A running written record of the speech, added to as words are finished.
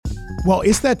Well,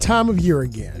 it's that time of year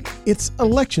again. It's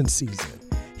election season.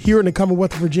 Here in the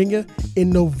Commonwealth of Virginia, in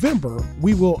November,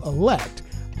 we will elect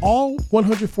all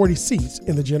 140 seats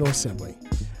in the General Assembly.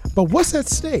 But what's at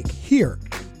stake here,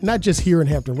 not just here in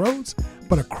Hampton Roads,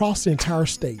 but across the entire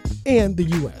state and the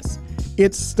U.S.?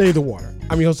 It's Stay the Water.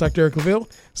 I'm your host, Dr. Eric LaVille.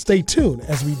 Stay tuned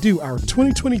as we do our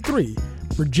 2023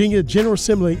 Virginia General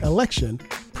Assembly election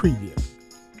preview.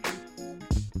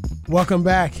 Welcome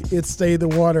back. It's Stay the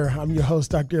Water. I'm your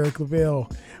host, Dr. Eric LaVille.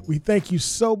 We thank you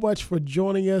so much for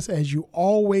joining us, as you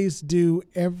always do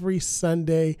every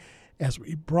Sunday, as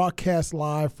we broadcast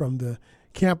live from the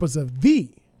campus of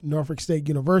the Norfolk State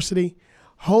University,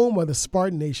 home of the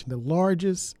Spartan Nation, the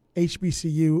largest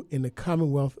HBCU in the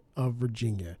Commonwealth of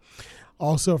Virginia.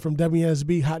 Also from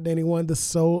WNSB Hot 91, the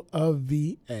soul of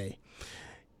VA.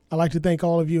 I'd like to thank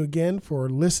all of you again for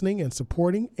listening and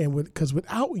supporting, and because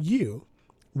without you,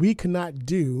 we cannot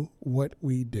do what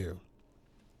we do.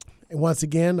 And once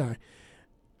again,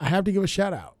 I have to give a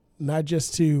shout out, not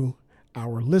just to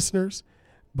our listeners,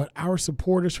 but our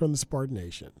supporters from the Spartan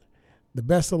Nation, the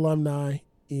best alumni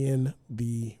in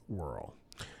the world.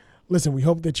 Listen, we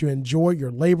hope that you enjoyed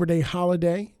your Labor Day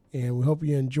holiday, and we hope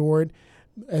you enjoyed,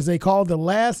 as they call it, the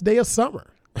last day of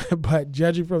summer. But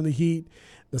judging from the heat,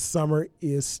 the summer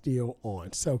is still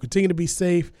on. So continue to be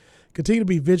safe. Continue to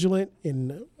be vigilant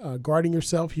in guarding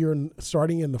yourself here,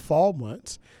 starting in the fall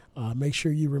months. Make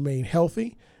sure you remain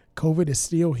healthy. COVID is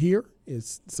still here.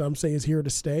 Some say it's here to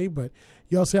stay, but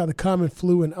you also have the common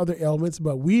flu and other ailments.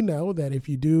 But we know that if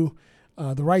you do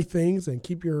the right things and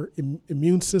keep your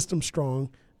immune system strong,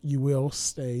 you will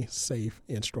stay safe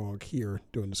and strong here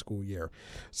during the school year.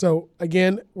 So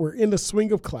again, we're in the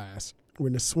swing of class. We're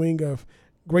in the swing of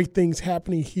great things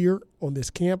happening here on this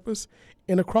campus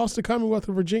and across the Commonwealth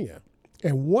of Virginia.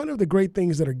 And one of the great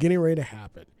things that are getting ready to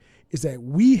happen is that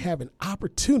we have an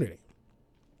opportunity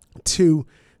to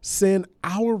send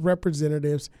our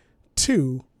representatives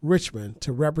to Richmond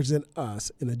to represent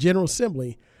us in the General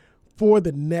Assembly for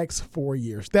the next 4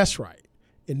 years. That's right.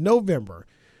 In November,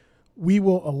 we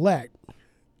will elect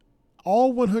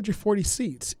all 140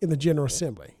 seats in the General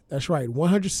Assembly. That's right,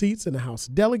 100 seats in the House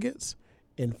of Delegates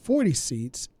and 40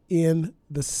 seats in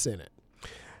the Senate.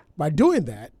 By doing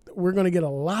that, we're going to get a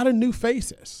lot of new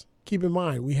faces. Keep in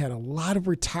mind, we had a lot of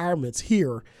retirements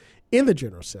here in the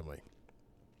General Assembly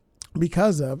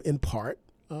because of, in part,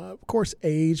 of course,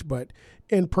 age, but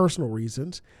in personal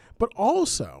reasons, but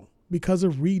also because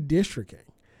of redistricting.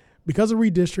 Because of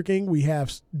redistricting, we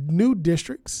have new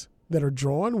districts that are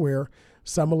drawn where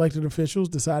some elected officials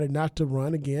decided not to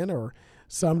run again, or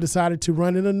some decided to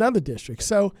run in another district.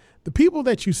 So the people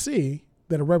that you see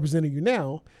that are representing you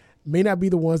now may not be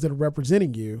the ones that are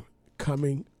representing you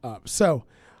coming up. So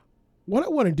what I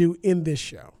want to do in this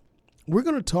show, we're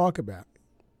going to talk about,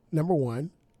 number one,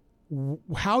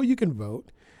 how you can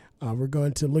vote. We're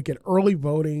going to look at early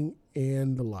voting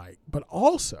and the like, but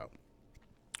also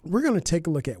we're going to take a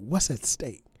look at what's at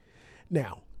stake.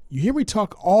 Now, you hear me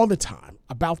talk all the time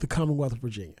about the Commonwealth of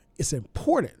Virginia, its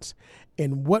importance,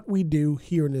 and what we do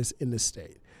here in this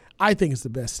state. I think it's the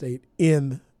best state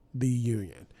in the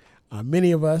union.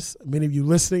 Many of you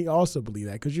listening also believe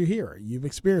that because you're here. You've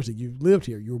experienced it. You've lived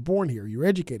here. You were born here. You were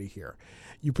educated here.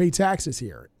 You pay taxes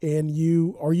here. And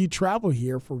you travel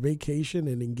here for vacation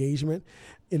and engagement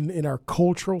in our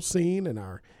cultural scene, in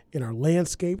our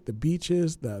landscape, the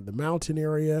beaches, the mountain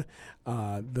area,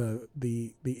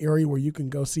 the area where you can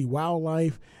go see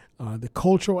wildlife, the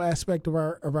cultural aspect of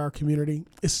our community.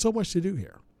 It's so much to do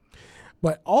here.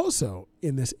 But also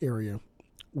in this area,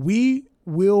 we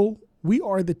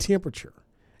are the temperature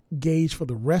gauge for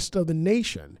the rest of the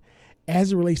nation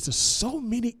as it relates to so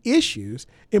many issues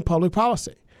in public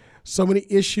policy, so many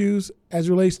issues as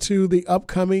it relates to the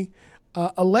upcoming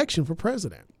election for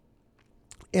president,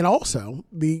 and also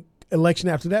the election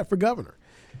after that for governor.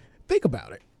 Think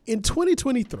about it. In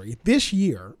 2023, this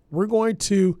year,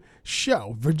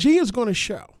 Virginia's going to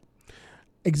show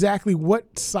exactly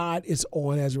what side it's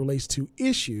on as it relates to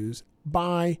issues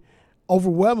by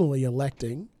overwhelmingly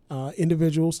electing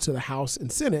individuals to the House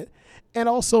and Senate, and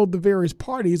also the various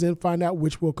parties, and find out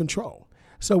which will control.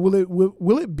 So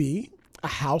will it be a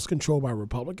House controlled by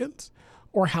Republicans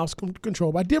or a House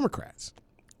controlled by Democrats?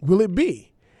 Will it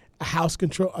be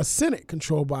a Senate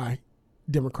controlled by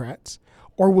Democrats,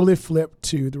 or will it flip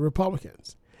to the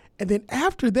Republicans? And then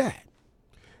after that,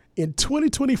 in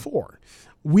 2024,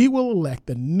 we will elect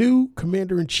the new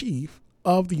Commander-in-Chief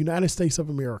of the United States of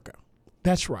America.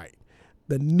 That's right.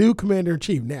 The new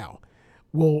Commander-in-Chief. Now,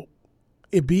 will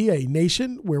it be a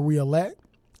nation where we reelect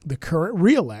the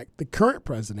current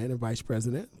president and vice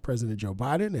president, President Joe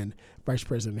Biden and Vice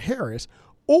President Harris,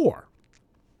 or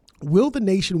will the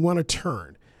nation want to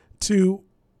turn to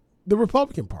the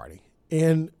Republican Party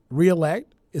and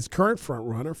reelect its current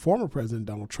frontrunner, former President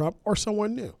Donald Trump, or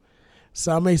someone new?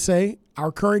 Some may say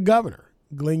our current governor,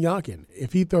 Glenn Youngkin,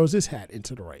 if he throws his hat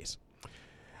into the race.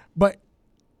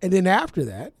 And then after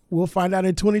that, we'll find out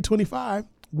in 2025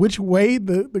 which way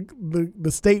the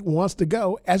state wants to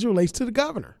go as it relates to the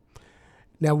governor.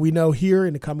 Now, we know here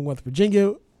in the Commonwealth of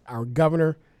Virginia, our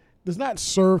governor does not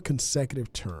serve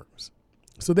consecutive terms.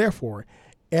 So therefore,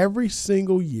 at the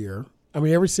end of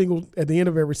every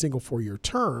single 4-year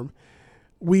term,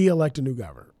 we elect a new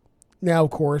governor. Now,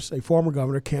 of course, a former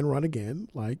governor can run again,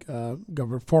 like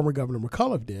former Governor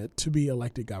McAuliffe did, to be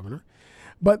elected governor,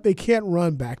 but they can't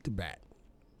run back to back.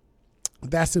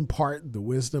 That's in part the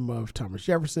wisdom of Thomas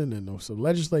Jefferson and also the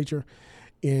legislature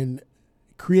in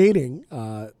creating,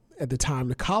 at the time,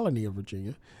 the colony of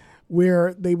Virginia,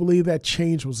 where they believed that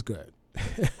change was good.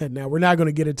 Now, we're not going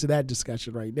to get into that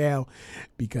discussion right now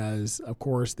because, of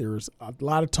course, there's a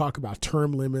lot of talk about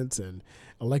term limits and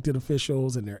elected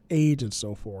officials and their age and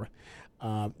so forth.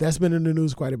 That's been in the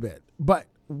news quite a bit. But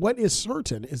what is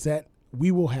certain is that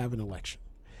we will have an election.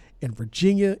 And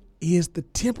Virginia is the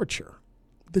temperature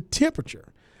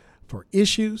for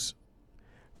issues.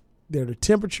 They're the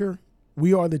temperature.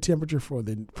 We are the temperature for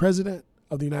the president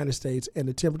of the United States and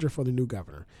the temperature for the new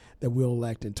governor that we'll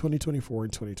elect in 2024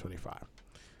 and 2025.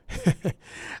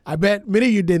 I bet many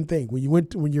of you didn't think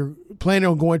when you're planning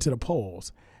on going to the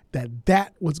polls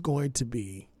that was going to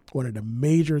be one of the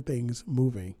major things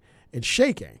moving and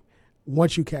shaking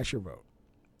once you cast your vote.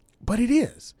 But it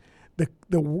is.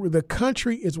 The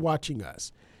country is watching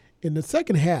us. In the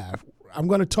second half, I'm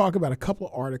going to talk about a couple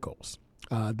of articles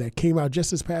that came out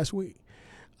just this past week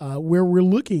where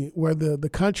the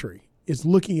country is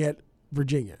looking at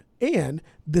Virginia. And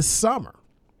this summer,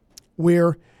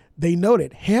 where they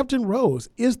noted Hampton Roads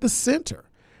is the center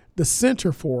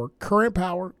for current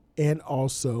power and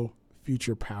also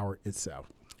future power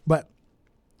itself. But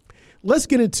let's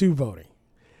get into voting.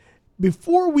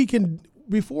 Before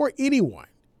any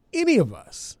of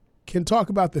us can talk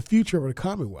about the future of the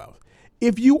Commonwealth,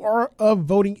 if you are of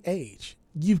voting age,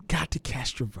 you've got to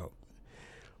cast your vote.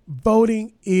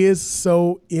 Voting is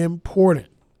so important.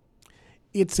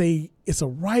 It's a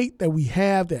right that we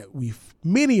have that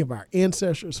many of our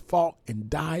ancestors fought and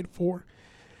died for.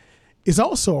 It's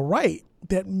also a right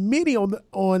that many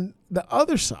on the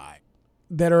other side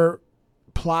that are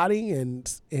plotting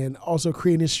and also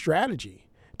creating a strategy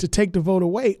to take the vote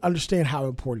away understand how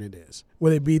important it is,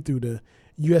 whether it be through the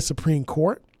U.S. Supreme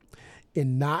Court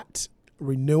in not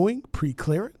renewing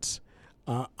pre-clearance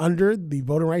under the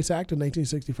Voting Rights Act of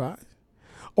 1965,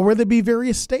 or whether it be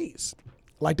various states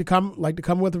like the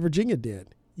Commonwealth of Virginia did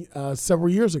several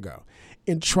years ago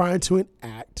in trying to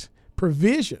enact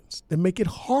provisions that make it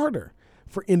harder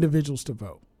for individuals to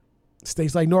vote.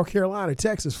 States like North Carolina,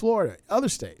 Texas, Florida, other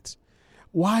states.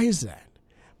 Why is that?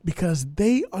 Because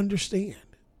they understand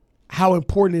how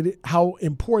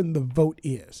important the vote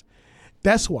is.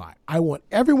 That's why I want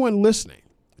everyone listening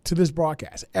to this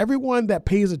broadcast, everyone that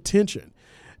pays attention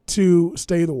to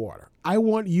Stay the Water, I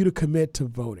want you to commit to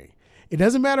voting. It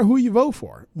doesn't matter who you vote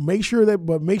for. Make sure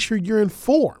you're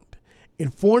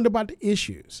informed about the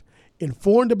issues,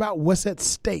 informed about what's at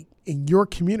stake in your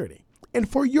community and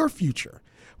for your future,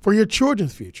 for your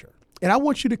children's future. And I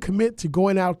want you to commit to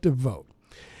going out to vote.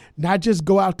 Not just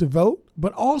go out to vote,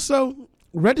 but also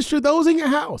register those in your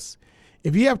house.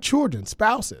 If you have children,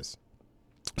 spouses,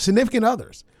 significant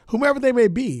others, whomever they may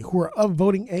be who are of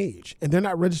voting age and they're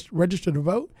not registered to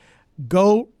vote,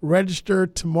 go register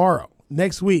tomorrow,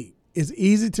 next week. It's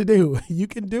easy to do. You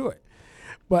can do it.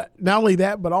 But not only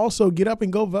that, but also get up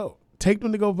and go vote. Take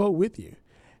them to go vote with you.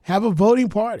 Have a voting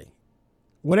party.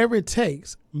 Whatever it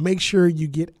takes, make sure you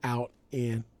get out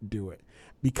and do it.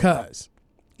 Because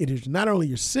it is not only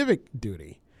your civic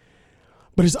duty,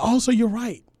 but it's also your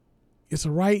right. It's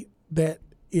a right that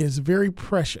is very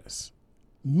precious.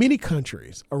 Many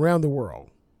countries around the world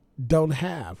don't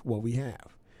have what we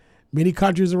have. Many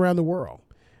countries around the world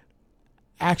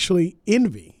actually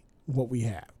envy what we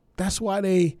have. That's why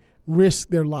they risk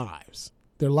their lives,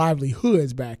 their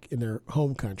livelihoods back in their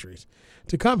home countries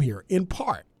to come here, in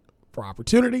part for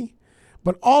opportunity,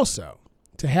 but also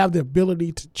to have the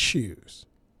ability to choose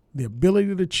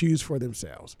for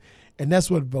themselves. And that's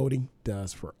what voting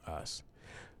does for us.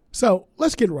 So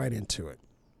let's get right into it.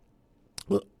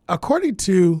 Well, according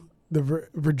to the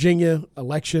Virginia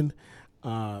election,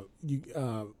 you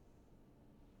can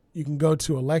go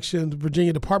to elections,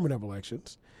 Virginia Department of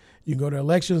Elections. You can go to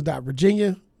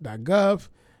elections.virginia.gov.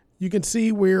 You can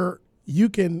see where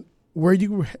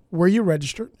you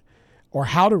registered or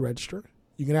how to register.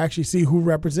 You can actually see who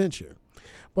represents you.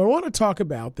 But I want to talk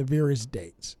about the various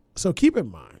dates. So keep in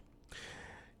mind,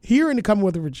 here in the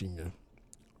Commonwealth of Virginia,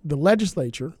 the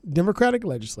legislature, Democratic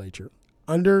legislature,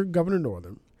 under Governor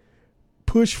Northam,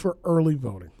 pushed for early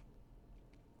voting.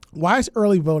 Why is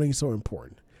early voting so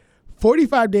important?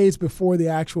 45 days before the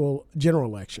actual general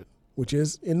election, which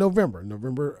is in November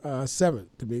 7th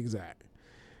to be exact.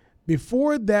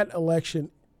 Before that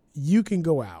election, you can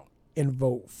go out and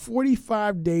vote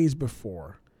 45 days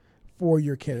before for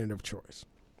your candidate of choice.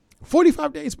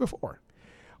 45 days before.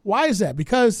 Why is that?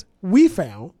 Because we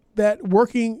found that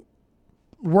working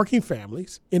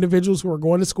families, individuals who are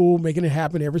going to school, making it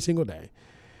happen every single day,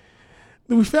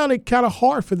 we found it kind of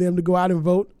hard for them to go out and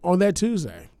vote on that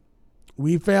Tuesday.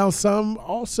 We found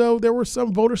there was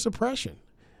some voter suppression,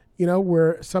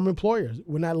 where some employers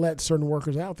would not let certain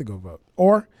workers out to go vote.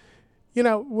 Or,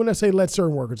 when I say let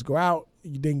certain workers go out,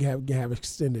 you didn't have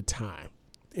extended time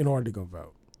in order to go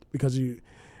vote because you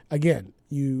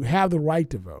have the right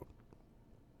to vote.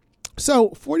 So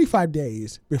 45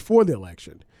 days before the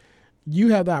election, you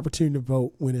have the opportunity to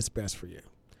vote when it's best for you.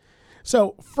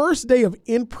 So first day of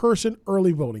in-person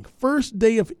early voting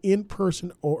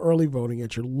or early voting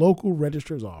at your local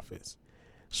registrar's office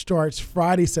starts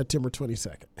Friday, September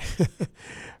 22nd.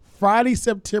 Friday,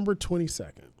 September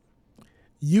 22nd,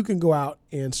 you can go out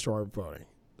and start voting.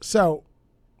 So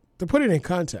to put it in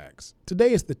context,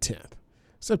 today is the 10th,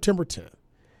 September 10th.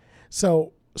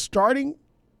 So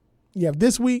you have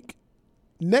this week,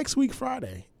 next week,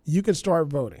 Friday, you can start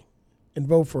voting and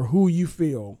vote for who you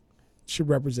feel should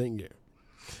represent you.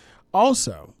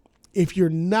 Also, if you're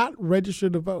not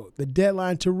registered to vote, the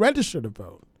deadline to register to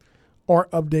vote or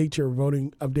update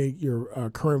your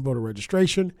current voter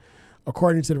registration,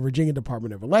 according to the Virginia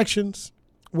Department of Elections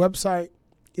website,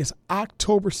 is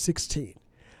October 16th.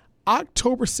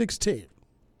 October 16th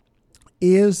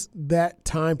is that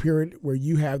time period where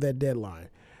you have that deadline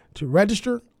to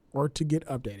register or to get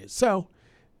updated. So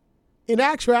in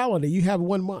actuality, you have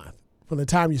 1 month from the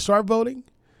time you start voting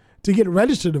to get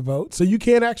registered to vote so you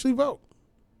can actually vote.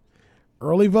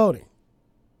 Early voting.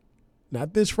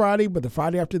 Not this Friday, but the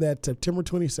Friday after that, September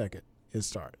 22nd, it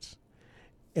starts.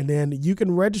 And then you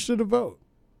can register to vote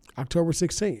October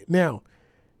 16th. Now,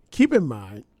 keep in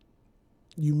mind,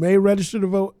 you may register to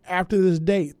vote after this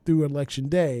date through Election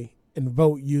Day and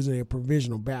vote using a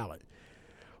provisional ballot.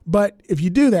 But if you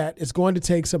do that, it's going to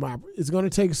take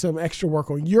some extra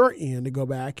work on your end to go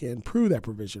back and prove that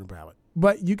provisional ballot.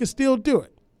 But you can still do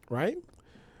it, right?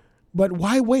 But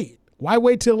why wait? Why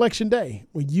wait till Election Day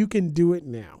when you can do it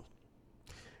now?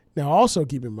 Now, also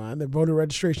keep in mind that voter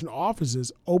registration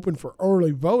offices open for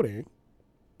early voting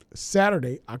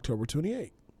Saturday, October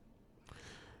 28th.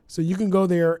 So you can go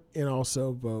there and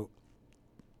also vote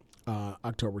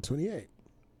October 28th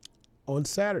on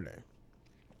Saturday.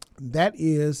 That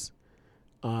is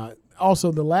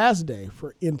also the last day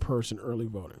for in-person early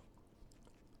voting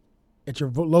at your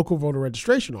local voter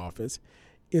registration office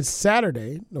is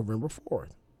Saturday, November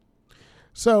 4th.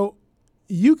 So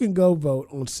you can go vote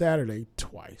on Saturday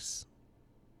twice,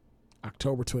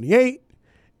 October 28th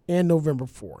and November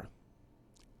 4th.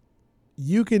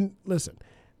 You can, listen,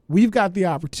 we've got the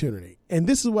opportunity, and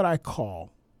this is what I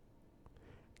call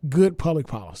good public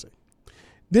policy.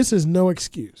 This is no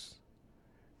excuse.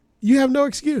 You have no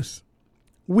excuse.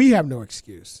 We have no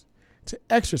excuse to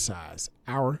exercise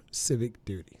our civic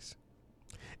duties.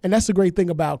 And that's the great thing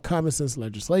about common sense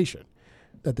legislation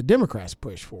that the Democrats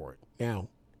push forward. Now,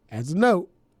 as a note,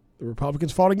 the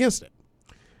Republicans fought against it.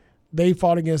 They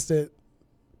fought against it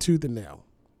tooth and nail.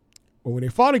 But when they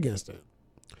fought against it,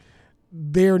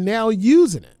 they're now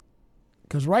using it.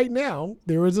 Because right now,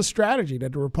 there is a strategy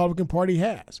that the Republican Party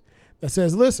has that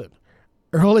says, listen,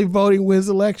 early voting wins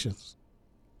elections.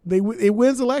 It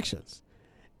wins elections.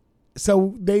 So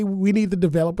we need to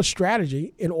develop a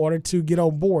strategy in order to get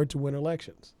on board to win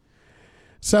elections.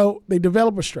 So they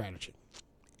develop a strategy.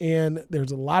 And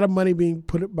there's a lot of money being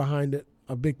put behind it,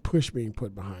 a big push being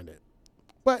put behind it.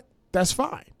 But that's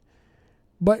fine.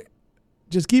 But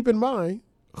just keep in mind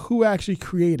who actually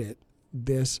created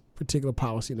this particular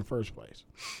policy in the first place.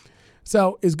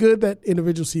 So it's good that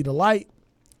individuals see the light.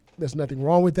 There's nothing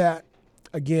wrong with that.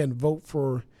 Again, vote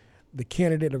for the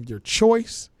candidate of your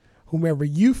choice, whomever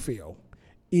you feel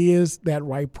is that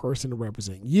right person to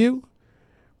represent you,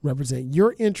 represent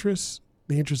your interests,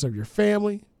 the interests of your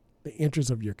family, the interests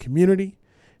of your community,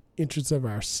 interests of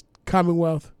our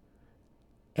Commonwealth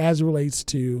as it relates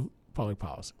to public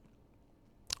policy.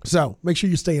 So make sure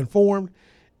you stay informed.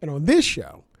 And on this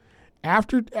show,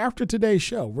 after today's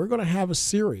show, we're going to have a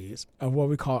series of what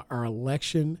we call our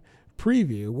election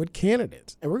preview with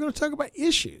candidates. And we're going to talk about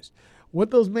issues.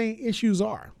 what those main issues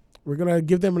are. We're going to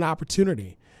give them an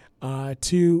opportunity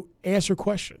to answer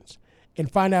questions and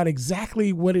find out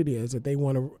exactly what it is that they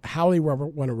want to, how they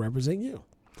want to represent you.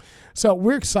 So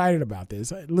we're excited about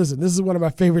this. Listen, this is one of my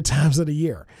favorite times of the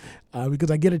year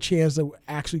because I get a chance to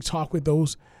actually talk with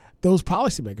those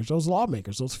policymakers, those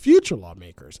lawmakers, those future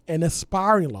lawmakers and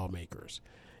aspiring lawmakers,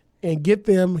 and get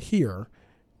them here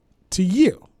to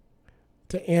you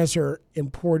to answer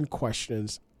important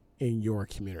questions in your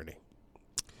community.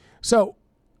 So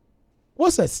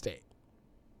what's at stake?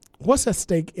 What's at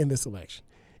stake in this election?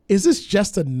 Is this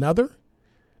just another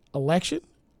election,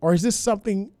 or is this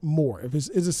something more? Is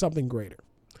this something greater?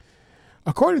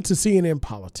 According to CNN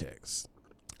Politics,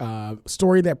 a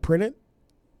story that printed,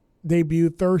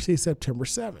 debuted Thursday, September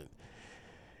 7th.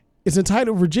 It's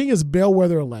entitled, Virginia's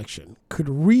Bellwether Election Could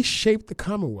Reshape the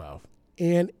Commonwealth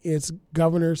and Its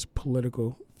Governor's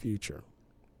Political Future.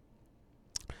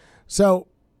 So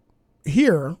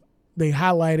here they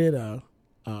highlighted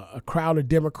a crowd of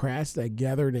Democrats that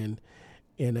gathered in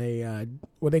a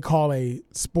what they call a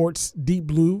sports deep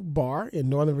blue bar in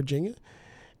Northern Virginia.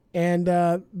 And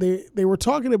they were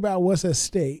talking about what's at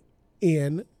stake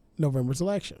in November's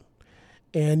election.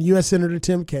 And U.S. Senator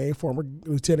Tim Kaine, former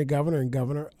lieutenant governor and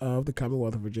governor of the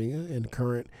Commonwealth of Virginia and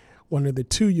current one of the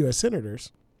two U.S.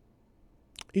 senators,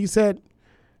 he said,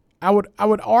 I would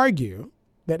argue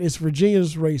that it's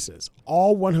Virginia's races,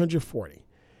 all 140,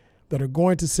 that are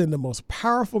going to send the most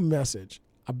powerful message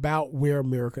about where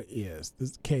America is,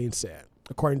 this Kaine said,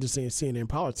 according to CNN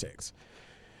Politics.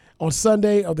 On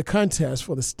Sunday of the contest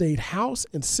for the state House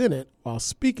and Senate, while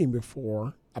speaking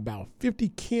before about 50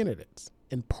 candidates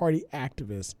and party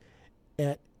activists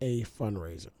at a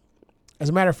fundraiser. As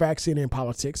a matter of fact, CNN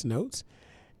Politics notes,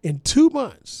 in 2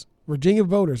 months, Virginia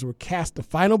voters will cast the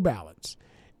final ballots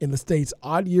in the state's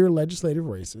odd-year legislative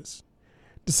races,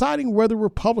 deciding whether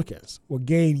Republicans will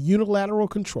gain unilateral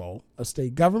control of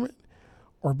state government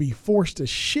or be forced to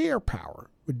share power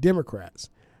with Democrats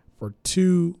for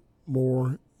 2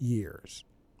 more years.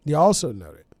 They also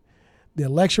noted the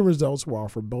election results will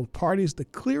offer both parties the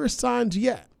clearest signs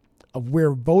yet of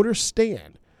where voters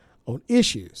stand on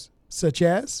issues such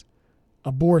as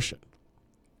abortion,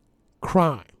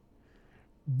 crime,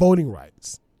 voting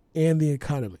rights, and the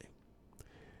economy.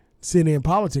 CNN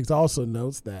Politics also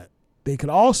notes that they could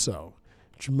also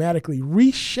dramatically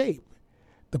reshape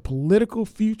the political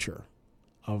future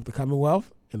of the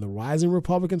Commonwealth and the rising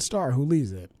Republican star who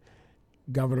leads it,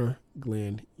 Governor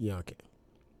Glenn Youngkin.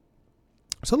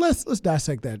 So let's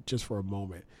dissect that just for a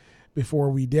moment before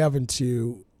we delve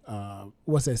into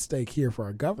what's at stake here for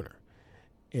our governor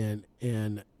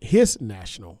and his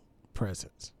national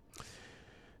presence.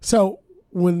 So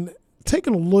when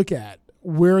taking a look at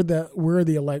where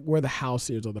the House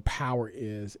is or the power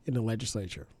is in the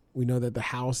legislature, we know that the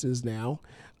House is now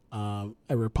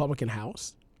a Republican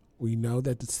House. We know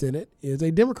that the Senate is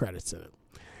a Democratic Senate.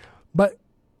 But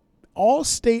all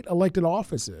state elected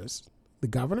offices, the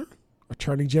governor,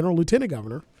 attorney general, lieutenant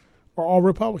governor, are all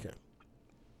Republican.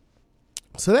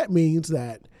 So that means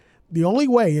that the only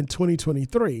way in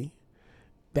 2023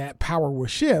 that power will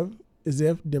shift is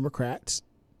if Democrats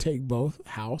take both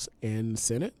House and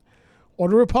Senate, or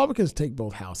the Republicans take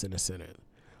both House and the Senate,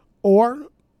 or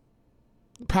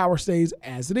power stays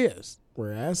as it is,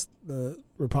 whereas the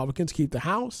Republicans keep the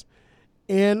House.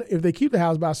 And if they keep the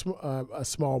House by a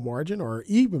small margin or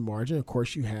even margin, of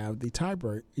course, you have the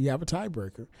tiebreaker. You have a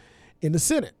tiebreaker in the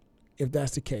Senate, if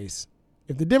that's the case.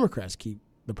 If the Democrats keep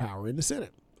the power in the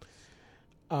Senate,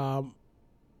 well,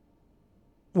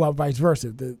 vice versa.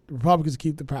 If the Republicans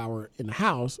keep the power in the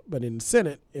House, but in the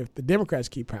Senate, if the Democrats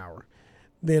keep power,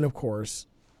 then of course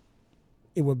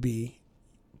it would be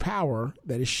power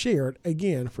that is shared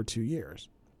again for 2 years.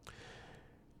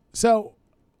 So,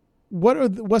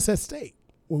 what's at stake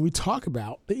when we talk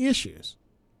about the issues?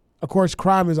 Of course,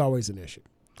 crime is always an issue.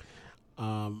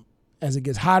 As it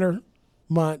gets hotter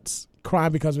months,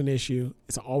 crime becomes an issue.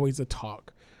 It's always a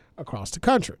talk across the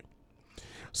country.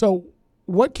 So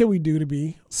what can we do to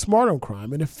be smart on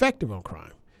crime and effective on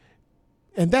crime?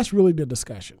 And that's really the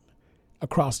discussion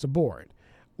across the board.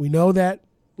 We know that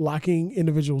locking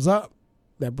individuals up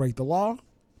that break the law,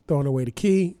 throwing away the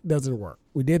key, doesn't work.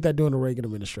 We did that during the Reagan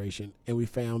administration, and we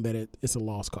found that it's a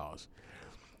lost cause.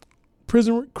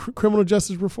 Criminal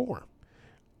justice reform,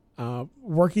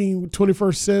 working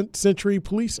 21st century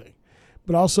policing,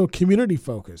 but also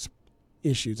community-focused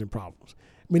issues and problems.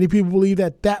 Many people believe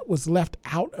that was left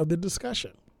out of the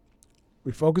discussion.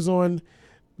 We focus on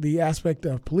the aspect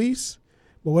of police,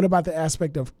 but what about the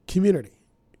aspect of community?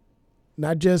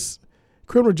 Not just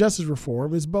criminal justice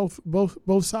reform is both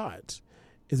sides.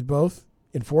 It's both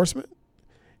enforcement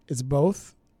It's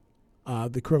both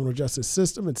the criminal justice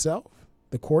system itself,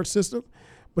 the court system,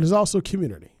 but it's also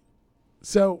community.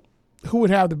 So who would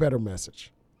have the better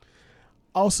message?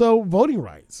 Also, voting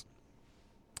rights.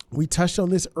 We touched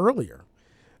on this earlier.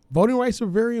 Voting rights are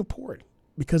very important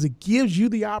because it gives you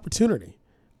the opportunity,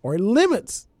 or it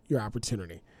limits your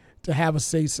opportunity, to have a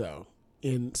say-so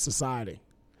in society.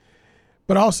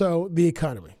 But also the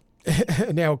economy.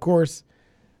 Now, of course,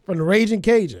 from the Raging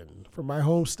Cajun, from my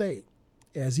home state,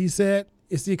 as he said,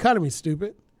 it's the economy,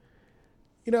 stupid.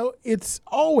 You know, it's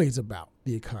always about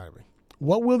the economy.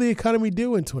 What will the economy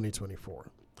do in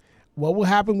 2024? What will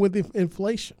happen with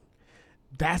inflation?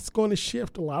 That's going to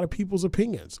shift a lot of people's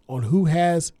opinions on who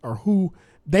has or who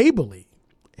they believe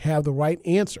have the right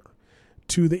answer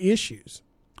to the issues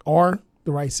or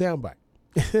the right soundbite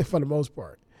for the most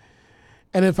part.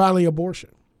 And then finally, abortion.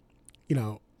 You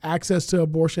know, access to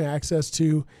abortion, access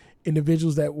to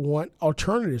individuals that want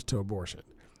alternatives to abortion.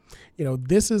 You know,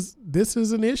 this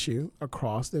is an issue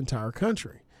across the entire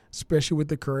country, especially with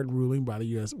the current ruling by the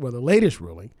U.S., well, the latest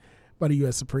ruling by the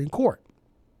U.S. Supreme Court.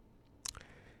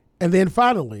 And then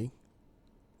finally,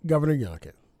 Governor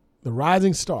Youngkin, the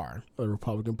rising star of the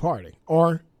Republican Party,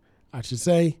 or I should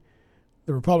say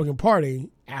the Republican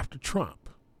Party after Trump.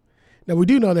 Now, we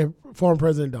do know that former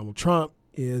President Donald Trump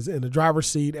is in the driver's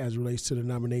seat as it relates to the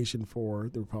nomination for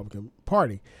the Republican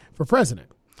Party for president.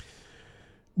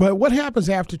 But what happens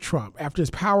after Trump, after his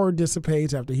power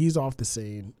dissipates, after he's off the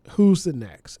scene? Who's the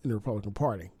next in the Republican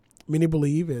Party? Many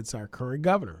believe it's our current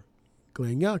governor,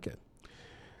 Glenn Youngkin.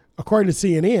 According to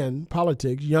CNN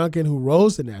Politics, Youngkin, who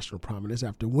rose to national prominence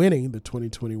after winning the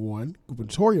 2021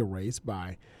 gubernatorial race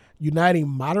by uniting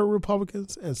moderate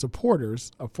Republicans and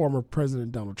supporters of former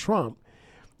President Donald Trump,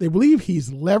 they believe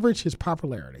he's leveraged his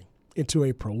popularity into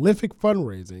a prolific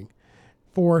fundraising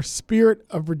for Spirit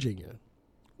of Virginia,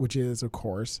 which is, of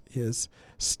course, his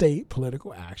State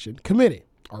Political Action Committee,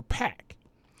 or PAC.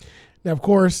 Now, of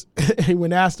course,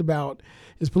 when asked about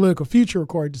his political future,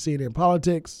 according to CNN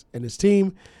Politics and his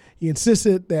team, he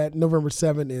insisted that November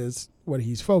 7th is what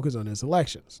he's focused on, his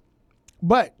elections.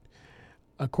 But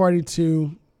according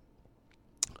to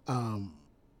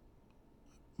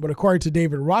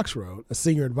David Roxroad, a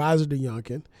senior advisor to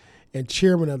Youngkin and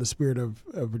chairman of the Spirit of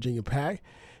Virginia PAC,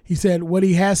 he said what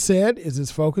he has said is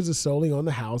his focus is solely on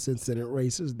the House and Senate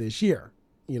races this year.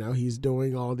 You know, he's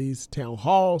doing all these town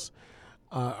halls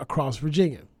across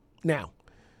Virginia. Now,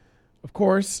 of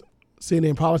course,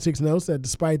 CNN Politics notes that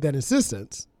despite that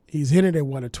insistence, he's hinted at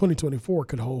what a 2024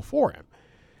 could hold for him.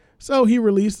 So he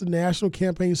released a national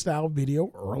campaign-style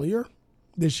video earlier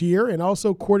this year and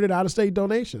also courted out-of-state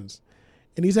donations.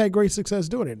 And he's had great success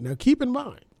doing it. Now, keep in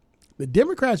mind, the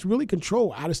Democrats really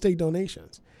control out-of-state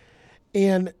donations.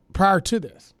 And prior to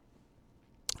this,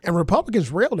 and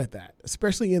Republicans railed at that,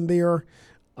 especially in their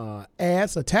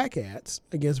attack ads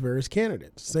against various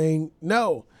candidates, saying,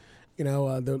 no, you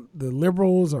know, the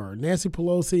liberals or Nancy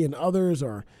Pelosi and others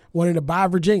are wanting to buy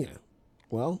Virginia.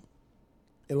 Well,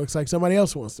 it looks like somebody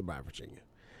else wants to buy Virginia.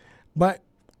 But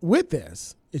with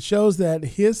this, it shows that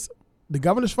the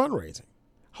governor's fundraising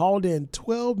hauled in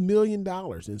 $12 million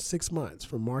in 6 months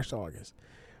from March to August.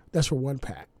 That's for one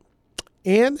PAC.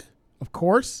 And, of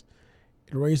course,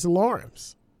 it raised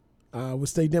alarms with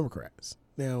state Democrats.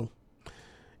 Now,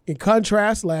 in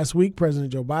contrast, last week,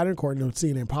 President Joe Biden, according to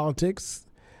CNN Politics,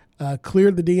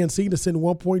 cleared the DNC to send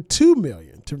 $1.2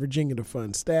 million to Virginia to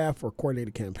fund staff for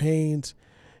coordinated campaigns,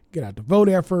 get out the vote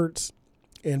efforts,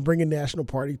 and bring a national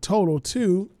party total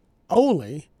to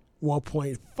only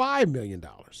 $1.5 million.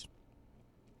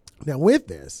 Now, with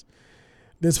this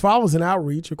follows an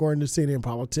outreach, according to CNN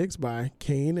Politics, by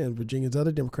Kaine and Virginia's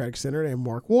other Democratic Senator and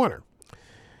Mark Warner.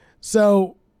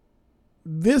 So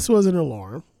this was an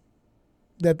alarm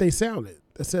that they sounded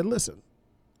that said, listen,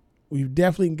 we've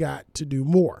definitely got to do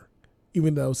more,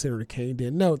 even though Senator Kaine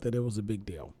did note that it was a big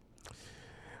deal.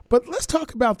 But let's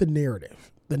talk about the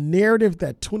narrative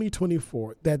that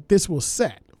 2024, that this will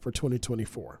set for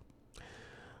 2024.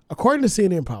 According to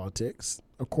CNN Politics,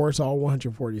 of course, all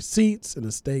 140 seats in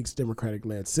the state's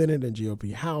Democratic-led Senate and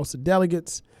GOP House of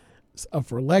Delegates up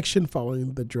for election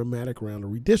following the dramatic round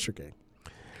of redistricting.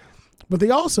 But they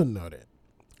also noted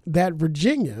that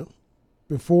Virginia,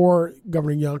 before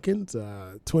Governor Youngkin's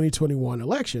 2021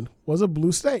 election, was a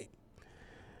blue state.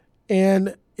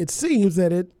 And it seems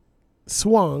that it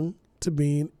swung to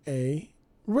being a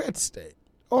red state.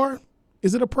 Or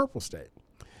is it a purple state?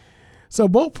 So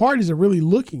both parties are really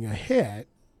looking ahead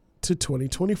to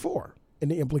 2024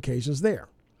 and the implications there.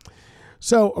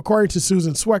 So according to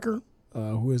Susan Swecker,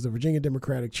 who is the Virginia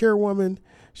Democratic chairwoman,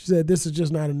 she said this is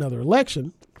just not another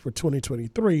election for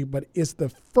 2023, but it's the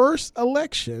first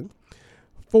election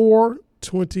for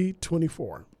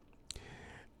 2024.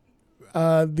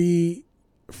 The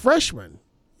freshman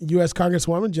U.S.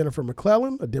 Congresswoman Jennifer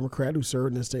McClellan, a Democrat who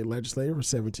served in the state legislature for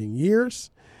 17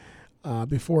 years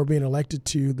before being elected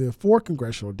to the 4th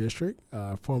Congressional District,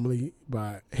 formerly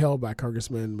held by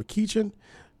Congressman McEachin,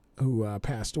 who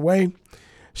passed away.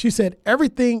 She said,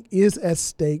 everything is at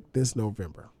stake this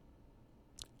November.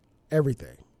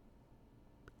 Everything.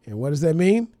 And what does that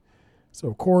mean? So,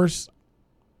 of course,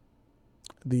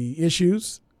 the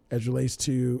issues as relates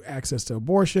to access to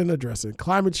abortion, addressing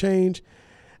climate change,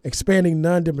 expanding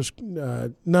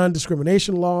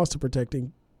non-discrimination laws to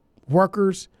protecting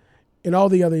workers, and all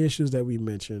the other issues that we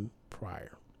mentioned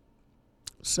prior.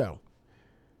 So,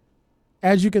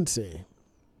 as you can see,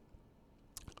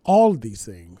 all of these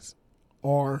things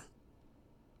are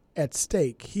at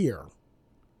stake here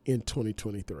in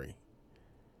 2023.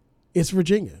 It's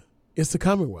Virginia. It's the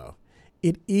Commonwealth.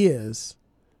 It is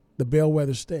the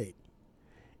bellwether state.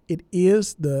 It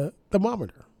is the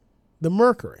thermometer, the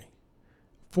mercury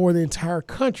for the entire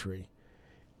country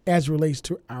as it relates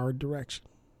to our direction.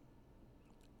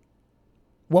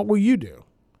 What will you do?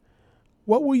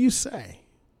 What will you say?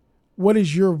 What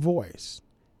is your voice?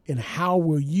 And how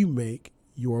will you make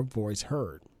your voice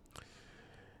heard?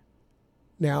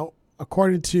 Now,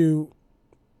 according to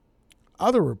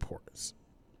other reports,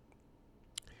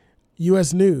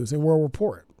 U.S. News and World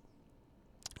Report,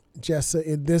 just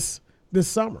in this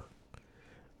summer,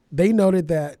 they noted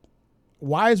that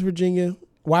why Virginia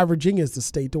is the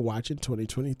state to watch in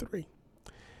 2023.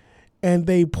 And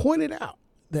they pointed out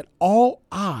that all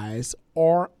eyes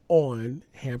are on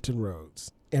Hampton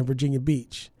Roads and Virginia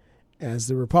Beach as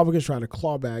the Republicans try to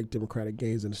claw back Democratic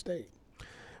gains in the state.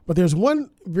 But there's one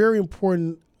very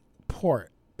important part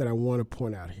that I want to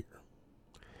point out here.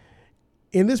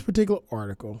 In this particular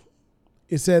article,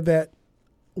 it said that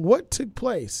whatever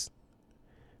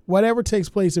takes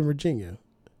place in Virginia,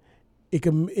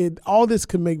 all this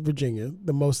can make Virginia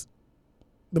the most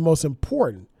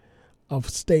important of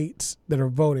states that are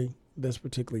voting this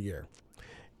particular year.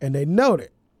 And they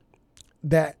noted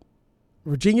that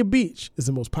Virginia Beach is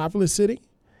the most populous city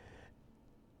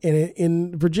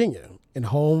in Virginia and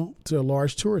home to a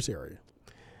large tourist area.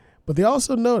 But they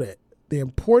also noted the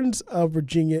importance of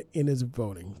Virginia in its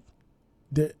voting.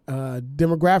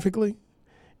 Demographically,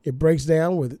 it breaks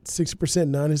down with 60%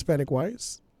 non-Hispanic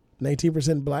whites,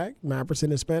 19% black,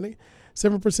 9% Hispanic,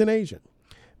 7% Asian.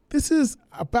 This is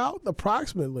about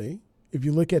approximately, if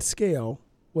you look at scale,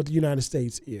 what the United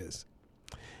States is.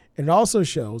 And it also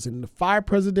shows in the 5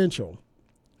 presidential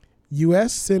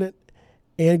U.S. Senate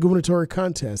and gubernatorial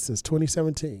contests since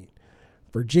 2017,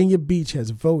 Virginia Beach has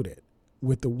voted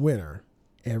with the winner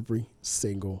every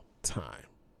single time.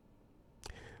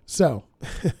 So,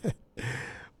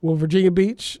 will Virginia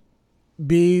Beach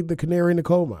be the canary in the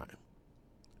coal mine?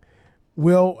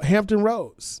 Will Hampton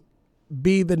Roads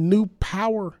be the new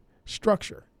power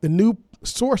structure, the new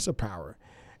source of power,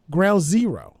 ground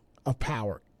zero of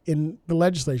power in the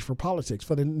legislature for politics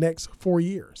for the next 4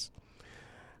 years?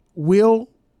 Will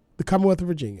the Commonwealth of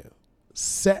Virginia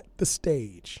set the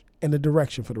stage and the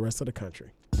direction for the rest of the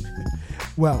country?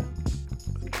 Well,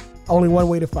 only one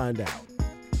way to find out.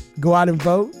 Go out and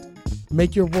vote,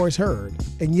 make your voice heard,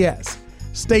 and yes,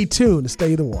 stay tuned to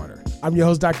Stay the Water. I'm your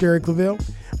host, Dr. Eric LaVille.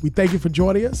 We thank you for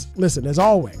joining us. Listen, as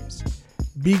always,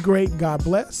 be great, God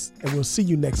bless, and we'll see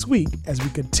you next week as we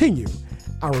continue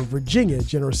our Virginia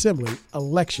General Assembly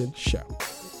election show.